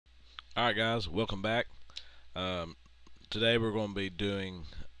Alright guys, welcome back. Um, Today we're going to be doing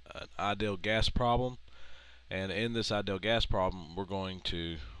an ideal gas problem, and in this ideal gas problem we're going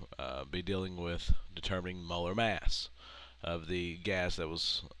to be dealing with determining molar mass of the gas that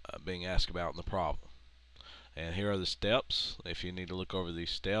was being asked about in the problem. And here are the steps. If you need to look over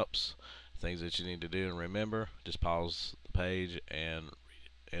these steps, things that you need to do and remember, just pause the page and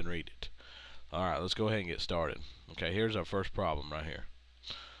read it. Alright, let's go ahead and get started. Okay, here's our first problem right here.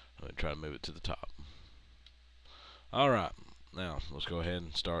 Let me try to move it to the top. Alright, now let's go ahead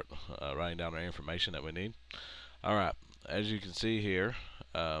and start writing down our information that we need. Alright, as you can see here,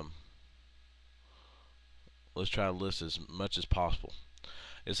 let's try to list as much as possible.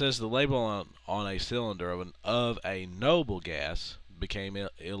 It says the label on a cylinder of a noble gas became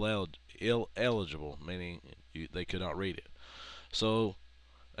illegible, meaning they could not read it. So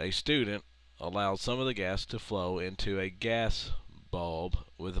a student allowed some of the gas to flow into a gas bulb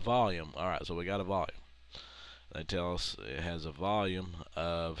with volume. Alright, so we got a volume. They tell us it has a volume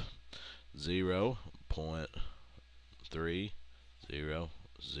of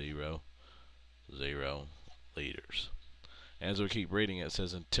 0.3000 liters. As we keep reading it,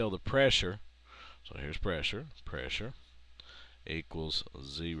 says until the pressure, so here's pressure equals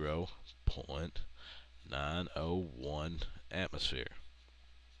 0.901 atmosphere.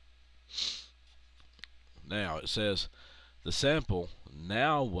 Now it says the sample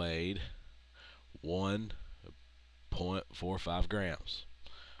now weighed 1.45 grams.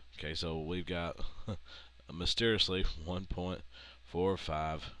 Okay, so we've got mysteriously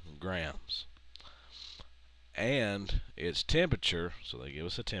 1.45 grams. And its temperature, so they give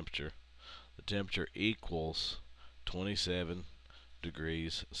us a temperature, the temperature equals 27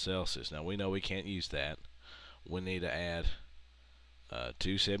 degrees Celsius. Now we know we can't use that. We need to add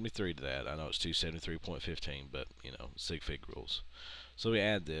 273 to that. I know it's 273.15, but you know, sig fig rules. So we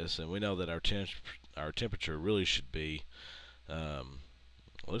add this, and we know that our temperature really should be,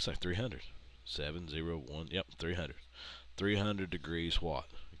 looks like 300. 701, yep, 300. 300 degrees what?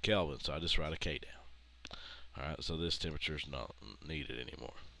 Kelvin, so I just write a K down. Alright, so this temperature is not needed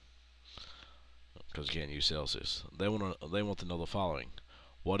anymore because you can't use Celsius. They want to know the following: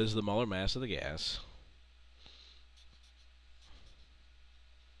 what is the molar mass of the gas?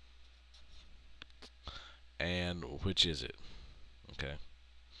 And which is it? Okay.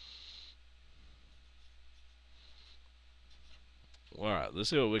 Alright, let's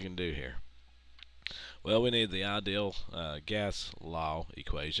see what we can do here. Well, we need the ideal gas law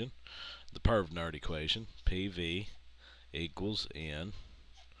equation, the perv nerd equation, PV equals N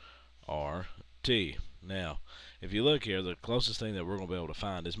RT. Now, if you look here, the closest thing that we're going to be able to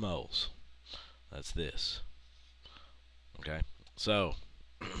find is moles. That's this. Okay, so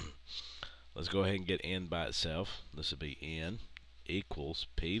let's go ahead and get N by itself. This would be N equals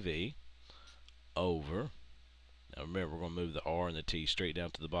PV over. Now remember, we're going to move the R and the T straight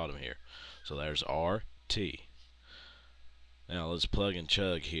down to the bottom here. So there's RT. Now let's plug and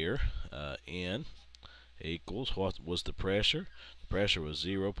chug here. N equals, what was the pressure? The pressure was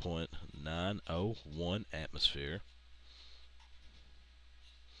 0.901 atmosphere.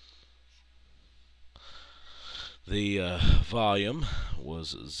 The volume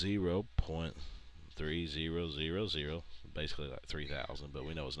was 0.3000, basically like 3,000, but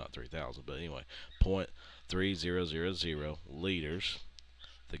we know it's not 3,000. But anyway, 0.3000 liters.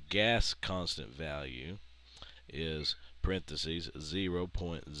 The gas constant value is parentheses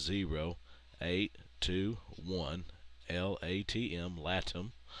 0.0821 LATM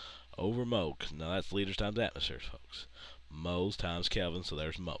latum over moke. Now that's liters times atmospheres, folks. Moles times Kelvin, so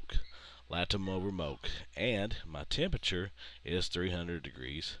there's moke. Latum over moke. And my temperature is 300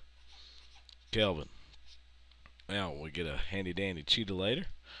 degrees Kelvin. Now we get a handy dandy cheetah,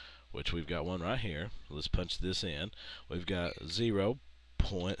 which we've got one right here. Let's punch this in. We've got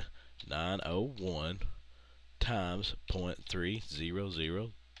 0.901 times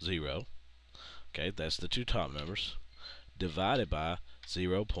 0.3000. Okay, that's the two top numbers. Divided by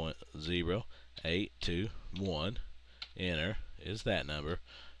 0.0821. Enter is that number.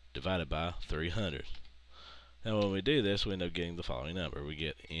 Divided by 300. Now when we do this, we end up getting the following number. We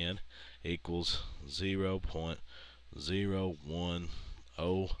get N equals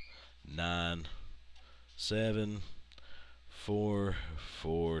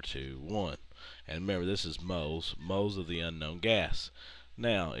 0.010974421. And remember, this is moles of the unknown gas.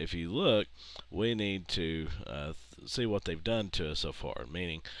 Now, if you look, we need to see what they've done to us so far,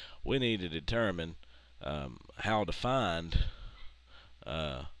 meaning we need to determine how to find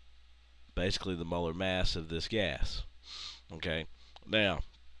basically the molar mass of this gas. Okay, now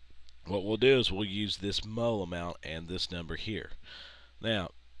what we'll do is we'll use this mole amount and this number here. Now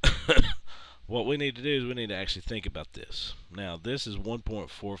what we need to do is we need to actually think about this. Now, this is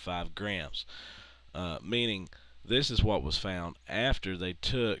 1.45 grams, meaning this is what was found after they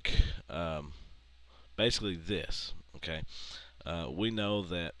took basically this. Okay, we know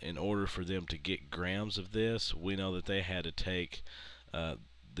that in order for them to get grams of this, we know that they had to take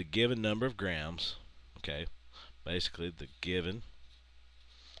the given number of grams. Okay, basically the given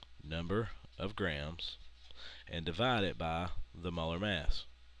number of grams and divide it by the molar mass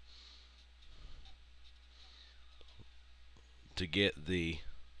to get the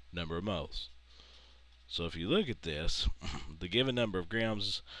number of moles. So if you look at this, the given number of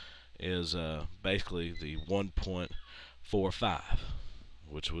grams is basically the 1.45,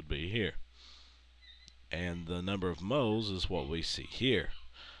 which would be here. And the number of moles is what we see here.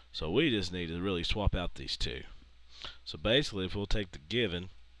 So we just need to really swap out these two. So basically, if we'll take the given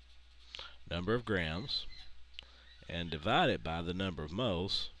number of grams and divide it by the number of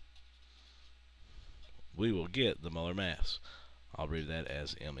moles, we will get the molar mass. I'll read that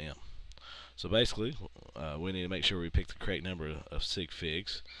as mm. So basically, we need to make sure we pick the correct number of sig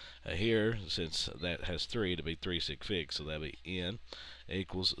figs. Here, since that has 3, to be 3 sig figs, so that'll be n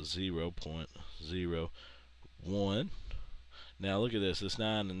equals 0.01. Now look at this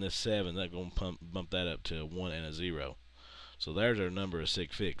 9 and this 7, that's going to bump that up to a 1 and a 0. So there's our number of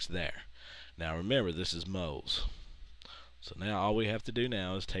sig figs there. Now remember, this is moles. So now all we have to do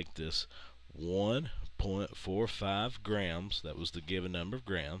now is take this 1.45 grams, that was the given number of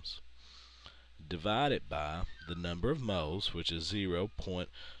grams, divide it by the number of moles, which is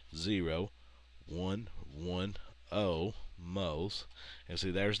 0.0110 moles. And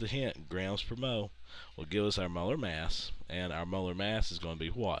see, there's the hint, grams per mole will give us our molar mass, and our molar mass is going to be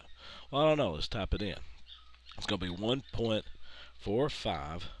what? Well, I don't know. Let's type it in. It's going to be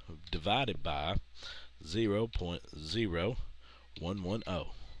 1.45 divided by 0.0110.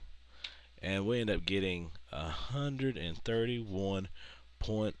 And we end up getting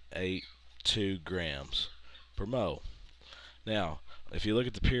 131.82 grams per mole. Now, if you look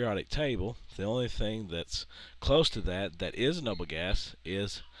at the periodic table, the only thing that's close to that is a noble gas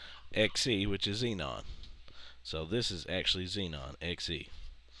is Xe, which is xenon. So this is actually xenon, Xe.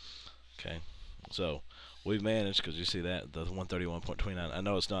 Okay, so we've managed, because you see that, the 131.29. I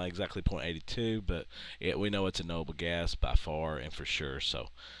know it's not exactly 0.82, but we know it's a noble gas by far and for sure. So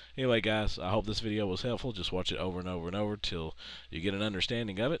anyway, guys, I hope this video was helpful. Just watch it over and over and over till you get an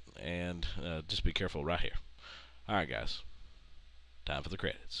understanding of it, and just be careful right here. Alright, guys, time for the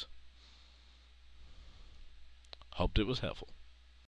credits. Hoped it was helpful.